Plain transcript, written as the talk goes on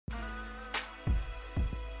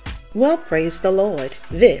Well, praise the Lord.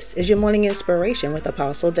 This is your morning inspiration with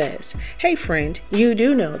Apostle Des. Hey friend, you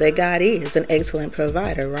do know that God is an excellent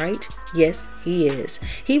provider, right? Yes, He is.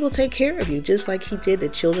 He will take care of you just like He did the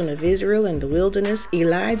children of Israel in the wilderness,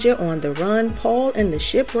 Elijah on the run, Paul in the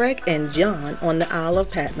shipwreck, and John on the Isle of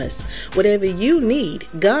Patmos. Whatever you need,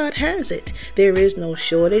 God has it. There is no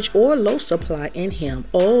shortage or low supply in Him.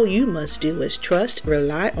 All you must do is trust,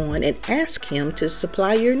 rely on, and ask Him to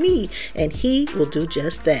supply your need, and He will do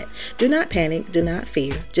just that. Do not panic, do not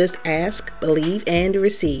fear. Just ask, believe, and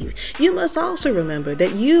receive. You must also remember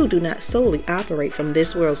that you do not solely operate from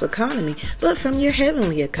this world's economy, but from your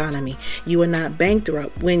heavenly economy. You are not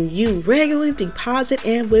bankrupt when you regularly deposit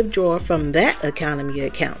and withdraw from that economy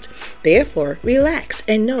account. Therefore, relax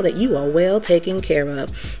and know that you are well taken care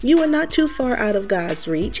of. You are not too far out of God's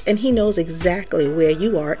reach, and He knows exactly where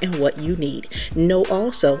you are and what you need. Know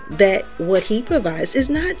also that what He provides is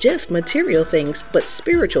not just material things, but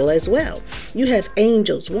spiritual as well. You have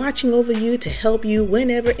angels watching over you to help you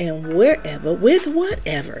whenever and wherever with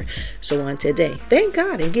whatever. So on today, thank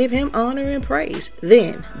God and give Him honor and praise.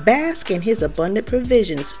 Then bask in His abundant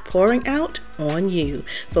provisions pouring out on you.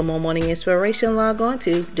 For more morning inspiration, log on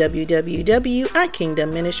to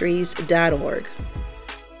www.ikingdomministries.org.